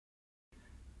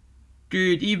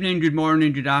Good evening, good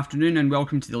morning, good afternoon, and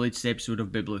welcome to the latest episode of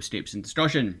Biblioscapes in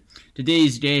Discussion.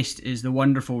 Today's guest is the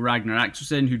wonderful Ragnar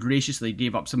Axelsson, who graciously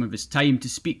gave up some of his time to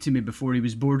speak to me before he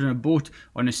was boarding a boat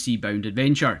on a sea-bound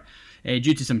adventure.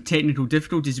 Due to some technical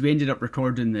difficulties, we ended up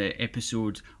recording the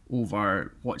episode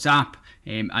over WhatsApp,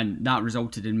 and that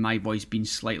resulted in my voice being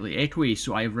slightly echoey.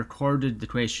 So I have recorded the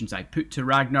questions I put to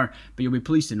Ragnar, but you'll be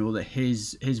pleased to know that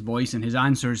his voice and his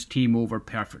answers came over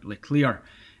perfectly clear.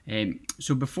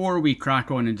 So before we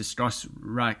crack on and discuss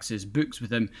Rax's books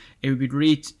with him, it would be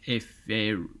great if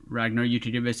Ragnar, you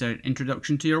could give us an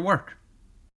introduction to your work.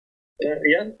 My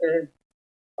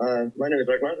name is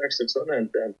Ragnar Axelsson, and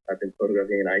I've been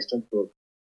photographing in Iceland for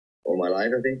all my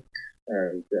life, I think.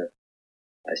 And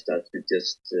I started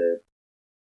just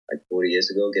like 40 years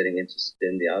ago, getting interested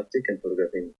in the Arctic and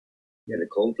photographing in the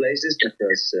cold places,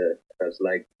 because I was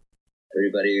like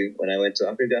everybody. When I went to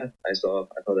Africa, I thought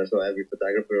I saw every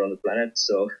photographer on the planet.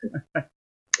 So I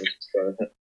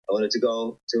wanted to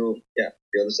go to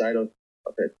the other side of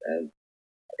it, and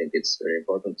I think it's very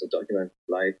important to document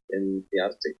life in the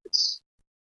Arctic. It's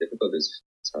difficult. It's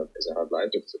a hard life.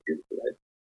 It's a beautiful life.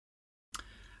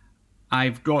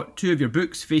 I've got two of your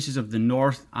books, Faces of the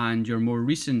North and your more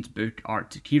recent book,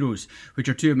 Arctic Heroes, which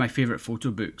are two of my favourite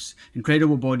photo books.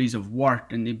 Incredible bodies of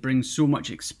work, and they bring so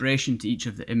much expression to each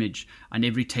of the image, and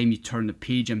every time you turn the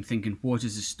page I'm thinking, what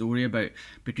is the story about?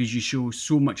 Because you show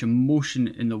so much emotion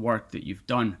in the work that you've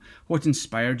done. What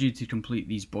inspired you to complete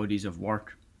these bodies of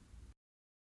work?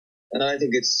 I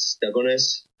think it's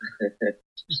stubbornness.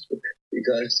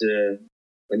 Because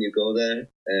when you go there,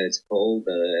 it's cold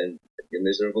and you're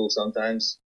miserable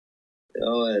sometimes,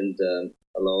 and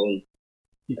alone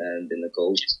and in the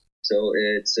cold. So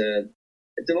it's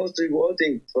the most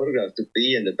rewarding photograph to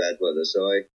be in the bad weather. So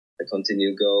I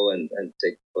continue go and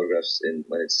take photographs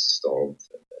when it's storms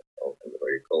and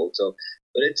very cold. So,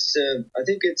 but it's I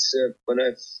think it's when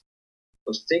I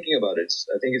was thinking about it,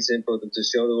 I think it's important to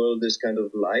show the world this kind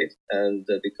of life, and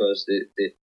because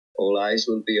the all eyes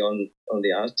will be on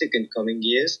the Arctic in coming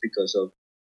years because of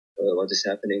what is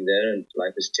happening there, and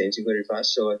life is changing very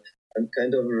fast. So I'm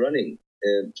kind of running,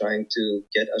 trying to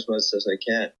get as much as I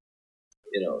can,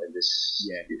 in this,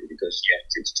 because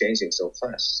it's changing so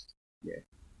fast. Yeah.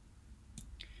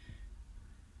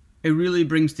 It really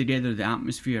brings together the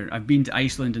atmosphere. I've been to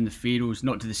Iceland and the Faroes,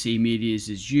 not to the same areas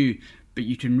as you, but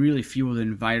you can really feel the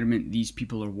environment these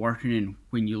people are working in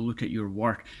when you look at your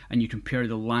work and you compare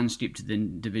the landscape to the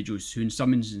individuals who in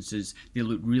some instances they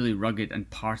look really rugged and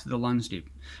part of the landscape.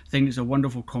 I think it's a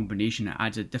wonderful combination. It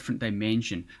adds a different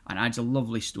dimension and adds a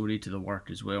lovely story to the work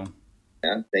as well.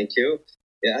 Yeah, thank you.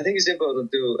 Yeah, I think it's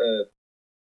important to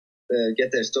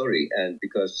get their story, and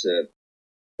because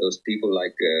those people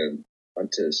like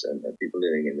hunters and people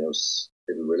living in those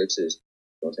little villages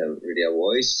don't have really a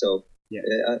voice. So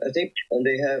I think, and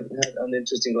they have had an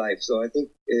interesting life. So I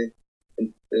think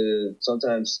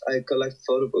sometimes I collect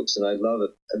photo books and I love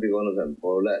every one of them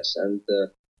more or less. And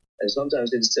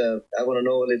sometimes it's I want to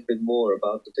know a little bit more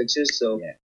about the pictures. So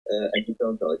I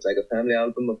don't know. It's like a family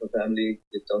album of a family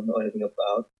you don't know anything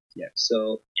about. Yeah.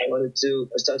 So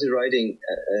I started writing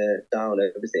down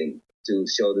everything to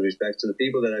show the respect to the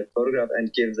people that I photograph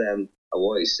and give them a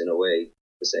voice in a way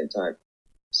at the same time.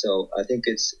 So I think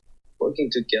it's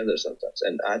working together sometimes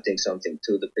and adding something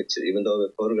to the picture, even though the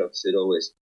photograph should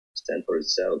always stand for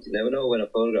itself. You never know when a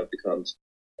photograph becomes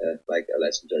like a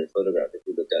legendary photograph. If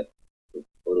you look at the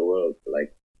photo world,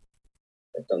 like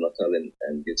Tom McCullin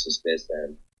and Gibson Smith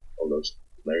and all those,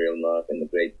 Mariel Mark and the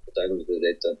great photographers,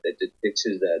 they did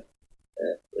pictures that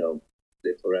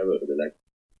live forever. They're like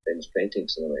famous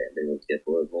paintings in a way, and they will get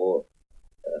more and more,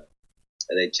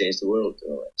 and they change the world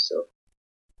in a way. So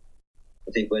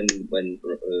I think when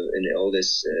in all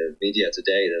this media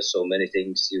today, there's so many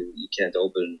things you can't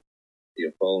open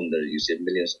your phone. There you see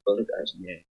millions of photographs.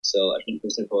 Yeah. So I think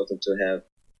it's important to have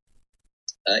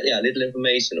a little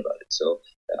information about it. So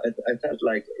I felt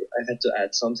like I had to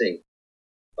add something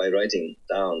by writing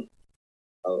down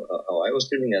how I was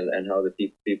feeling and how the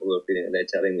people were feeling, and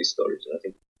they're telling me stories. And I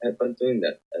think I had fun doing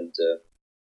that.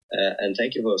 And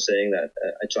thank you for saying that.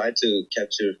 I try to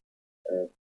capture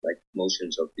like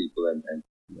emotions of people and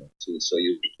so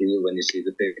you feel when you see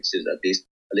the pictures at least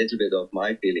a little bit of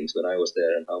my feelings when I was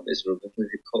there and how miserable and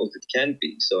cold it can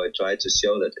be. So I try to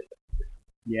show that in it.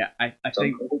 Yeah, I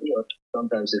think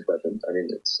sometimes it doesn't. I mean,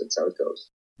 it's how it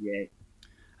goes. Yeah,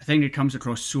 I think it comes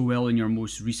across so well in your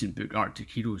most recent book,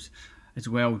 Arctic Heroes, as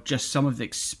well. Just some of the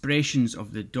expressions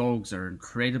of the dogs are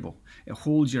incredible. It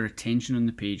holds your attention on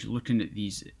the page, looking at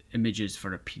these images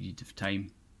for a period of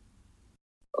time.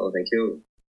 Oh, thank you.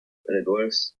 And it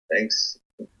works. Thanks.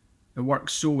 It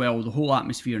works so well. The whole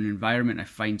atmosphere and environment I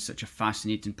find such a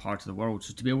fascinating part of the world.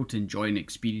 So to be able to enjoy and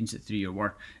experience it through your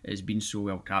work, it has been so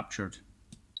well captured.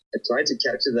 I tried to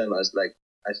capture them as like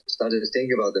I started to think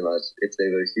about them as if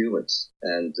they were humans,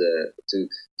 and to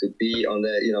be on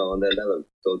their on their level,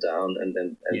 go down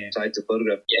and try to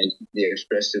photograph the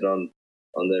expression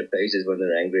on their faces when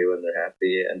they're angry, when they're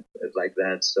happy, and like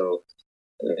that. So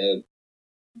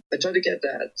I try to get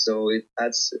that. So it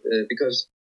adds because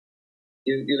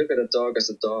you look at a dog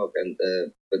as a dog, and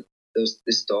but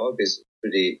this dog is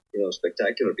pretty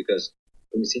spectacular because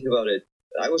when you think about it,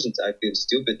 I feel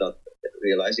stupid not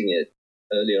realizing it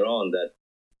earlier on that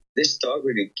this dog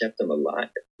really kept them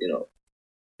alive.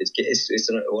 It's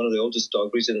one of the oldest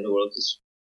dog breeds in the world. It's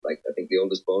like I think the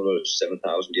oldest bone was 7,000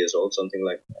 years old, something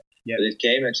like that. Yep. But it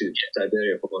came actually to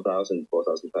Siberia 4,500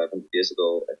 years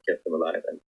ago and kept them alive.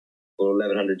 And for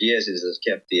 1,100 years, it has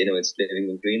kept the Inuits living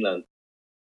in Greenland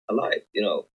alive,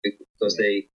 because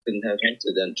they couldn't have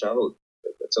hunted and traveled.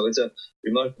 So it's a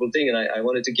remarkable thing, and I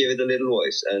wanted to give it a little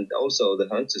voice. And also the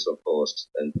hunters, of course,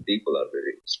 and the people are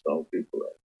very strong people.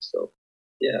 So,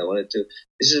 yeah, I wanted to.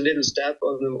 This is a little step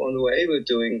on the way. We're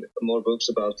doing more books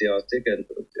about the Arctic, and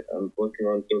I'm working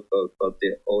on a book about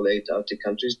the all 8 Arctic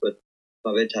countries, but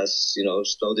COVID has,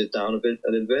 slowed it down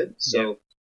a little bit. So.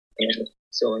 Yeah.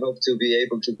 So I hope to be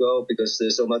able to go because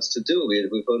there's so much to do. We're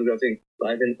photographing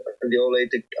live in the all 8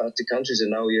 Arctic countries,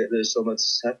 and now there's so much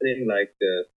happening, like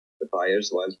the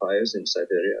wildfires in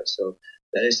Siberia. So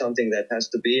that is something that has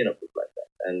to be in a book like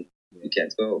that, and you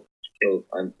can't go. So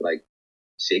I'm like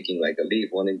shaking like a leaf,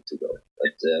 wanting to go,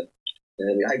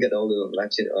 but I get older,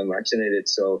 I'm vaccinated,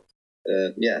 so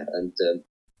and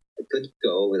I could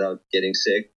go without getting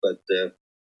sick, but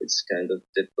it's kind of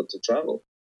difficult to travel.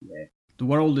 Yeah. The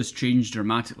world has changed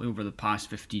dramatically over the past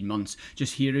 15 months.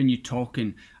 Just hearing you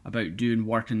talking about doing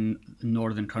work in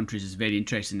northern countries is very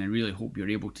interesting. I really hope you're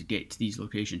able to get to these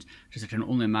locations, because I can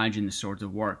only imagine the sort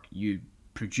of work you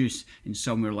produce in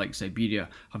somewhere like Siberia,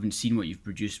 having seen what you've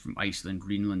produced from Iceland,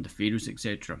 Greenland, the Faroes,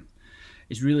 etc.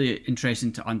 It's really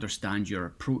interesting to understand your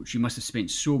approach. You must have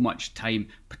spent so much time,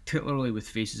 particularly with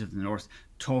Faces of the North,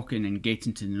 talking and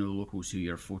getting to know locals who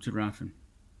you're photographing.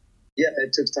 Yeah,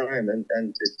 it took time, and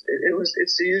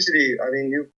it's usually, I mean,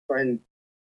 you find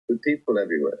good people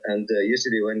everywhere, and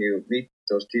usually when you meet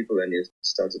those people and you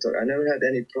start to talk, I never had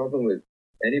any problem with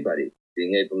anybody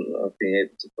being able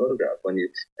to photograph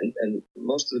and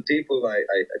most of the people I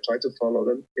try to follow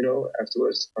them,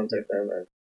 afterwards, contact them,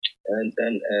 and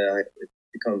then I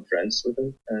become friends with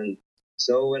them, and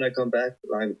so when I come back,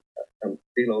 I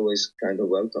feel always kind of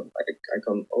welcome. I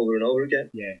come over and over again.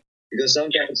 Yeah. Because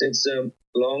sometimes it's a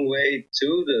long way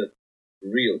to the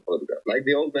real photograph. Like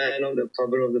the old man on the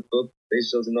cover of the book,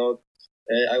 Faces of the North,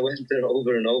 I went there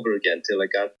over and over again till I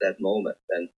got that moment.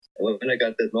 And when I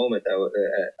got that moment,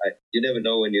 you never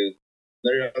know when you...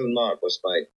 Mary Ellen Mark was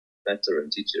my mentor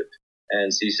and teacher.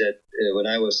 And she said, when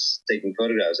I was taking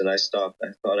photographs and I stopped,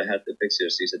 I thought I had the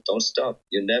pictures. She said, don't stop.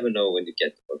 You never know when you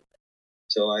get the photograph.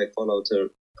 So I followed her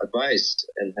advice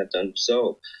and have done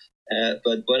so.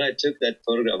 But when I took that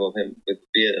photograph of him with the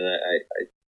beard, and I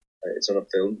it's on a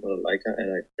film, on a Leica,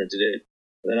 and I printed it,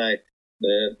 then I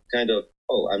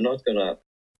I'm not going to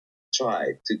try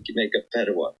to make a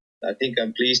better one. I think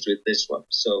I'm pleased with this one.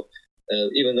 So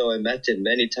even though I met him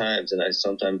many times, and I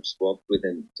sometimes walked with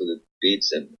him to the beach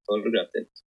and photographed him,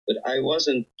 but I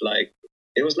wasn't like,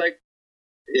 it was like,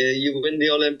 you win the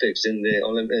Olympics in the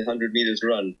 100 meters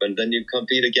run, but then you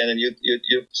compete again and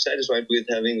you're satisfied with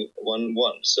having won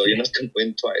once. So you're not going to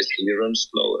win twice. You run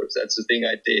slower. That's the thing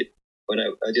I did when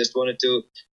I just wanted to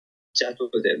chat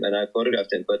with him and I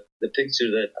photographed him. But the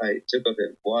picture that I took of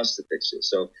him was the picture.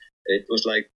 So it was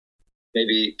like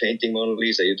maybe painting Mona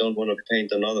Lisa. You don't want to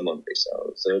paint another Mona Lisa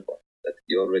or a third one. That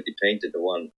you already painted the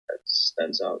one that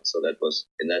stands out. So that was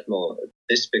in that moment.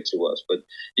 This picture was. But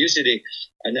usually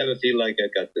I never feel like I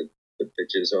got the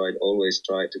picture, so I'd always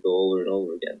try to go over and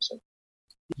over again. So.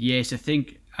 Yes, I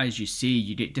think, as you say,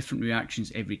 you get different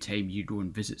reactions every time you go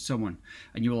and visit someone,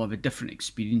 and you will have a different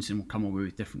experience and will come away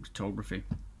with different photography.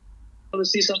 I want to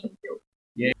see something new.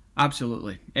 Yeah,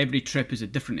 absolutely. Every trip is a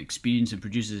different experience and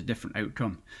produces a different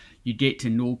outcome. You get to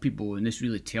know people, and this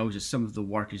really tells us some of the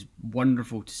work is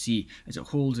wonderful to see as it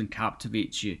holds and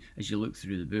captivates you as you look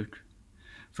through the book.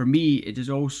 For me, it is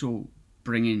also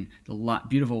bringing the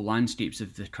beautiful landscapes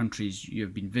of the countries you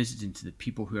have been visiting to the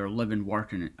people who are living,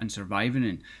 working and surviving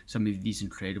in some of these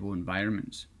incredible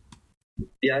environments.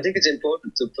 Yeah, I think it's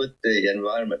important to put the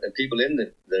environment and people in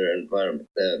their environment.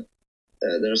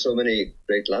 There are so many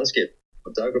great landscape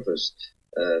photographers.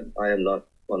 I am not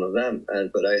one of them,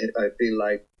 but I feel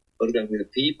like photographing the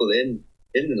people in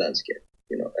the landscape.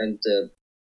 And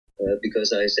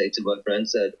because I say to my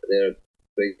friends that they're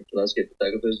great landscape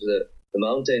photographers, the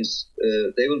mountains,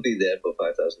 they will be there for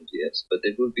 5,000 years, but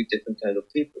it will be different kind of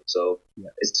people. So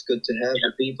it's good to have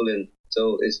the people in.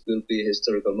 So it will be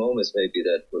historical moments maybe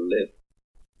that will live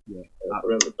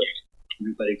forever. But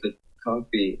everybody can't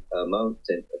be a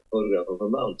mountain, a photograph of a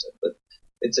mountain, but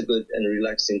it's a good and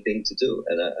relaxing thing to do.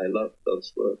 And I love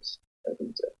those works.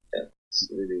 And it's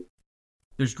really...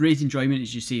 There's great enjoyment,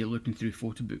 as you say, looking through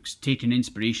photo books, taking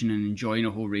inspiration and enjoying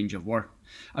a whole range of work.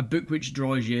 A book which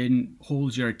draws you in,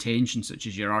 holds your attention, such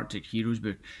as your Arctic Heroes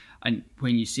book. And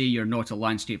when you say you're not a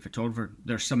landscape photographer,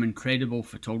 there's some incredible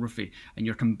photography, and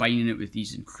you're combining it with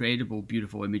these incredible,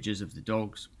 beautiful images of the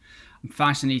dogs. I'm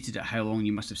fascinated at how long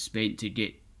you must have spent to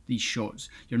get these shots.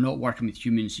 You're not working with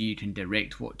humans so you can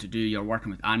direct what to do. You're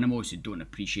working with animals who don't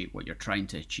appreciate what you're trying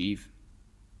to achieve.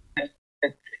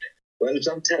 Well,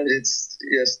 sometimes it's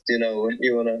just, when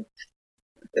you want to,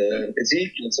 it's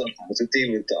easier sometimes to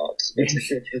deal with dogs.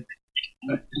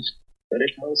 But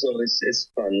it also it's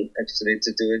fun, actually,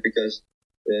 to do it because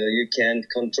you can't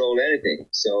control anything.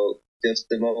 So just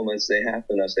the moments, they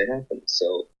happen as they happen.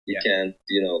 So you can't,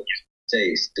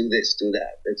 say, do this, do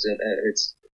that.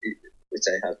 It's which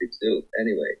I have to do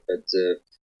anyway. But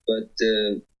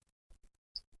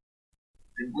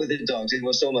with the dogs, it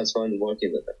was so much fun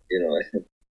working with them,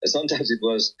 Sometimes it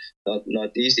was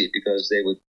not easy because they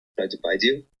would try to bite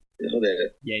you.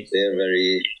 They're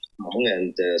very strong,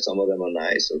 and some of them are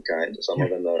nice or kind. Some of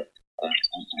them are,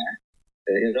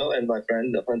 And my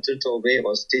friend, the hunter, told me,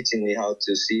 was teaching me how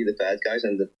to see the bad guys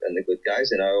and the good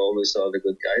guys, and I always saw the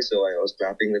good guys, so I was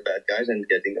trapping the bad guys and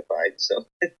getting a bite. So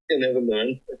you never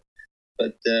learn,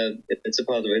 but it's a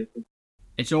part of it.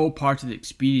 It's all part of the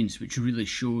experience, which really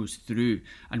shows through.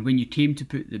 And when you came to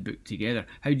put the book together,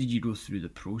 how did you go through the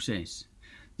process?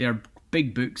 They are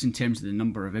big books in terms of the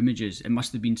number of images. It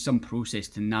must have been some process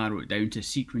to narrow it down to a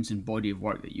sequence and body of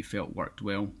work that you felt worked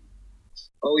well.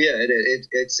 Oh yeah,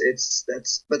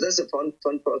 but that's a fun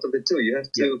part of it too. You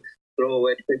have to throw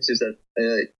away pictures that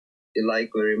you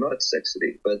like very much,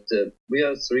 actually. But we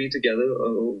are three together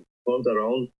who formed our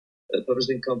own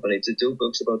publishing company to do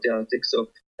books about the Arctic. So,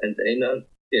 and Einar,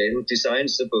 who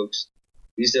designs the books,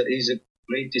 he's a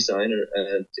great designer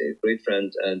and a great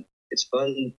friend, and it's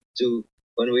fun to,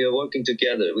 when we are working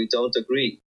together, we don't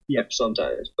agree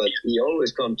sometimes, but we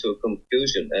always come to a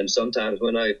conclusion. And sometimes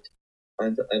when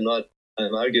I'm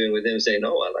arguing with him, saying,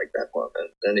 "No, I like that one," and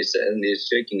then he's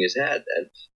shaking his head, and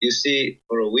you see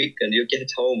for a week, and you get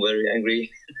home very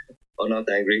angry, or not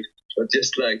angry, but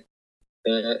just like.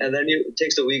 And then it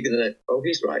takes a week, and then,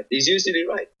 he's right. He's usually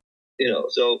right,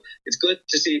 So it's good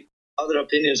to see other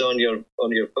opinions on your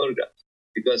photograph,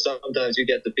 because sometimes you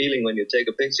get the feeling when you take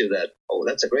a picture that,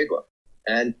 that's a great one,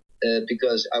 and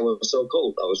because I was so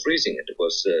cold, I was freezing. It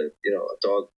was a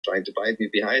dog trying to bite me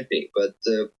behind me, but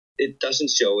it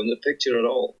doesn't show in the picture at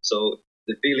all. So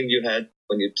the feeling you had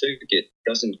when you took it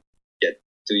doesn't get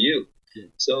to you. Yeah.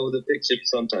 So the picture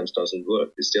sometimes doesn't work.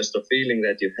 It's just a feeling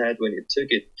that you had when you took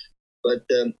it. But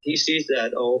he sees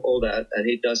that, all that, and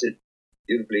he does it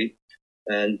beautifully.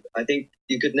 And I think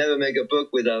you could never make a book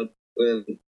without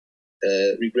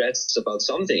regrets about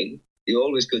something. You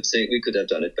always could say we could have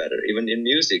done it better. Even in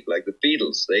music, like the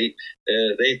Beatles, they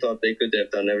thought they could have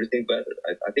done everything better.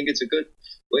 I think it's a good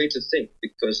way to think,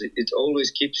 because it always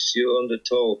keeps you on the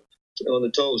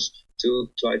toes to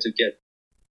try to get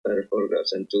better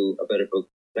photographs and do a better book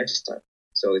next time.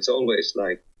 So it's always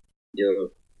like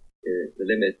the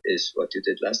limit is what you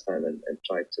did last time, and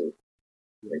try to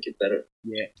make it better.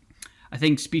 Yeah. I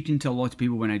think, speaking to a lot of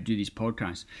people when I do these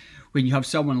podcasts, when you have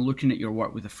someone looking at your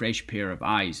work with a fresh pair of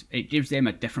eyes, it gives them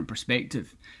a different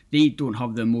perspective. They don't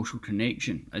have the emotional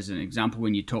connection, as an example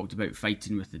when you talked about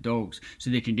fighting with the dogs, so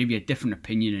they can give you a different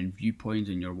opinion and viewpoint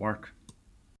on your work.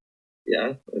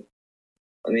 Yeah.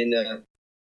 I mean,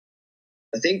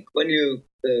 I think when you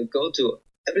go to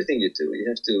everything you do, you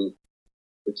have to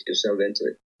put yourself into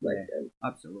it.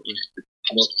 Absolutely.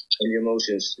 And your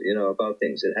emotions, about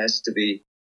things. It has to be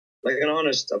like an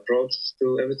honest approach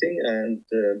to everything. And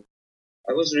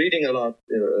I was reading a lot,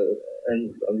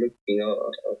 and I'm looking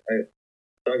at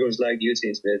photographers like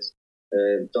Eugene Smith,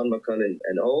 Don McCullin,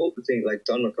 and all the things. Like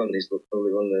Don McCullin is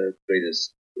probably one of the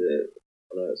greatest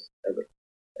on earth ever,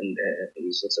 and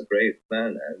he's such a brave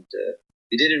man, and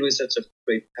he did it with such a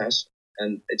great passion,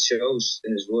 and it shows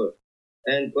in his work.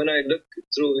 And when I look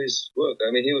through his work,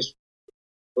 I mean, he was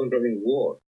photographing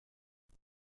war.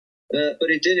 But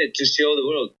he did it to show the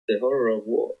world the horror of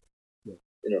war,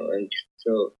 and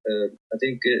so I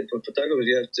think for photographers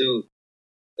you have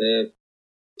to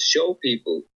show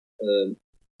people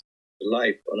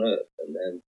life on Earth,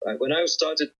 and when I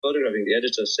started photographing, the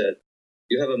editor said,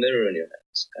 you have a mirror in your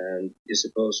hands, and you're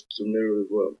supposed to mirror the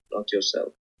world, not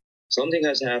yourself. Something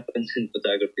has happened in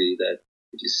photography that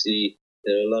if you see,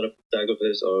 there are a lot of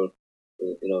photographers or,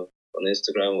 on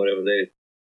Instagram, whatever, they're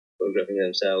photographing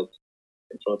themselves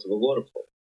in front of a waterfall.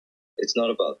 It's not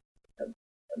about them.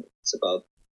 It's about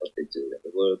what they do. And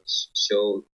the words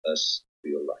show us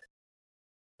real life.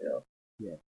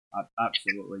 Yeah,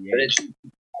 absolutely. Yeah.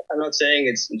 But I'm not saying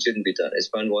it shouldn't be done. It's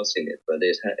fun watching it, but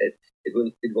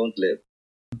it won't live.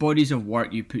 The bodies of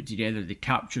work you put together, they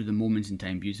capture the moments in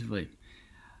time beautifully.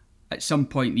 At some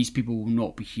point, these people will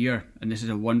not be here, and this is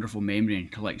a wonderful memory and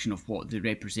collection of what they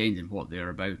represent and what they're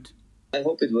about. I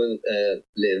hope it will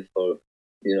live for,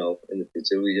 in the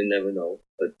future. We never know,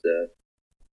 but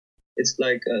it's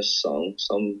like a song.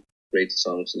 Some great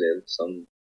songs live, some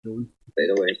fade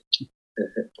away.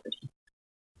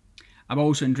 I'm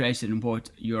also interested in what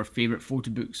your favourite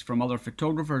photo books from other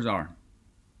photographers are.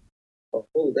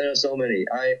 Oh, there are so many.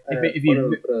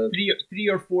 Three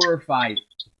or four or five.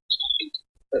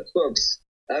 Books.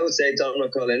 I would say Don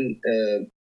McCullin,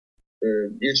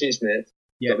 Eugene Smith,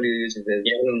 W. Eugene Smith,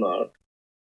 Jan Mark,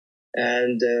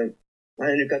 and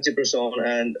Henry Cartier-Bresson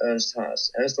and Ernst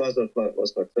Haas. Ernst Haas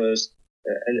was my first,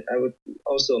 and I would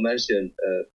also mention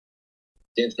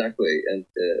James Naquay and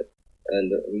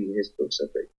his books are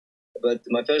great. But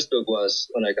my first book was,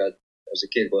 when I got as a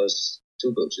kid, was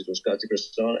two books. It was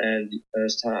Cartier-Bresson and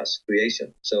Ernst Haas,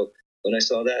 Creation. So when I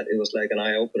saw that, it was like an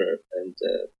eye opener.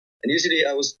 And usually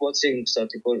I was watching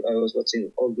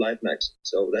old Life magazine.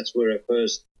 So that's where I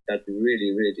first got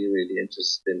really, really, really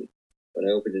interested in. When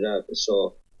I opened it up and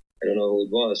saw, I don't know who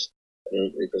it was,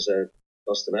 because I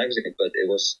lost the magazine, but it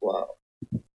was, wow,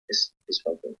 it's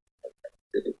something.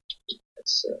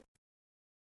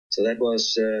 So that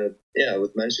was, I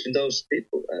would mention those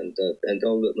people, and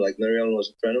all like Marielle was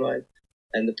a friend of mine,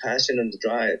 and the passion and the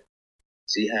drive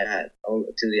she had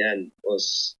till the end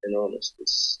was enormous.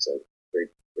 It's so great,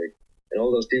 and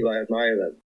all those people, I admire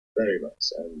them very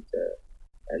much,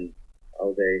 and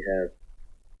how they have,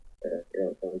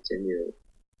 continue.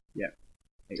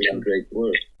 Doing great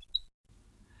work.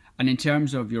 And in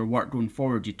terms of your work going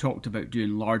forward, you talked about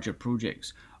doing larger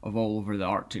projects of all over the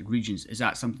Arctic regions. Is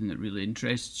that something that really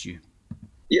interests you?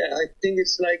 Yeah, I think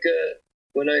it's like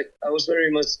when I was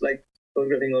very much like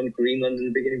photographing on Greenland in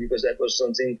the beginning, because that was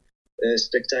something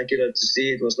spectacular to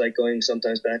see. It was like going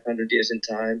sometimes back 100 years in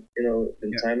time,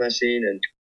 in time machine, and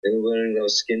they were wearing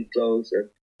those skin clothes.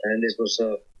 And this was,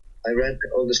 I read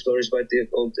all the stories about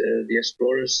the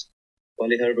explorers,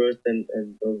 Wally Herbert and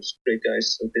those great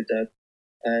guys who did that.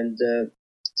 And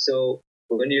so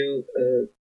when you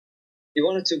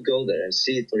wanted to go there and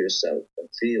see it for yourself and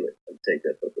feel it and take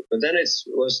that photo. But then it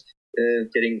was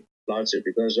getting larger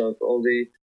because of all the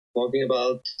talking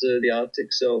about the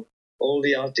Arctic. So all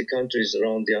the Arctic countries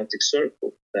around the Arctic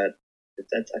Circle, that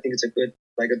I think it's a good,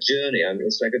 like a journey. I mean,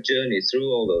 it's like a journey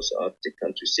through all those Arctic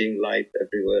countries, seeing life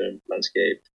everywhere and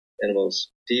landscape,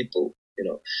 animals, people,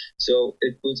 So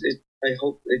I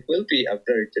hope it will be a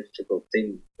very difficult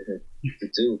thing to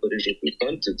do, but it will be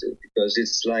fun to do, because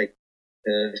it's like,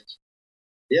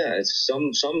 it's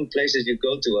some places you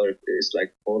go to it's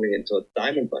like falling into a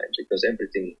diamond mine, because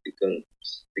everything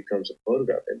becomes a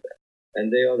photograph in there,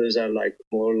 and the others are like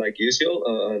more like usual,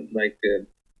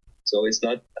 so it's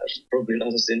not probably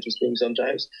not as interesting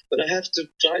sometimes. But I have to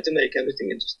try to make everything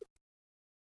interesting.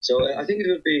 So I think it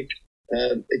would be,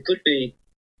 it could be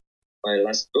my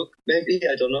last book, maybe,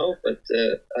 I don't know, but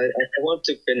I want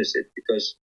to finish it,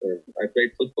 because I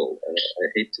played football and I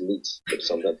hate to lose, but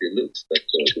sometimes you lose, but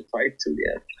to fight to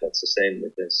the end, that's the same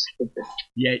with this.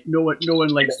 Yeah, no one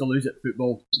likes to lose at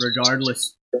football,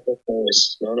 regardless.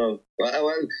 No.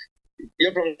 Well,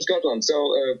 you're from Scotland, so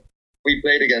we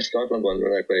played against Scotland once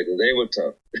when I played, and they were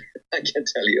tough. I can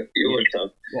tell you were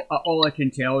tough. Well, all I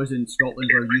can tell is in Scotland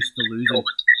we're used to losing.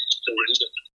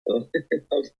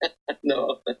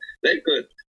 No, they're good.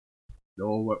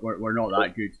 No, we're not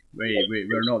that good.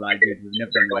 We're not that good. We've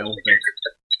never done well.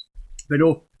 But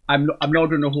no, I'm not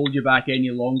going to hold you back any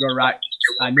longer, Rax.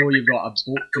 I know you've got a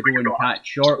boat to go and catch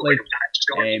shortly.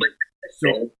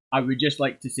 So I would just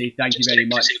like to say thank you very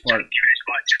much for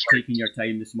taking your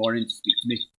time this morning to speak to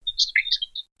me.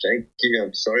 Thank you.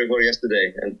 I'm sorry for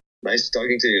yesterday, and nice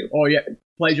talking to you. Oh yeah,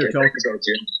 pleasure talking to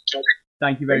you.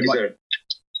 Thank you very much. Sir.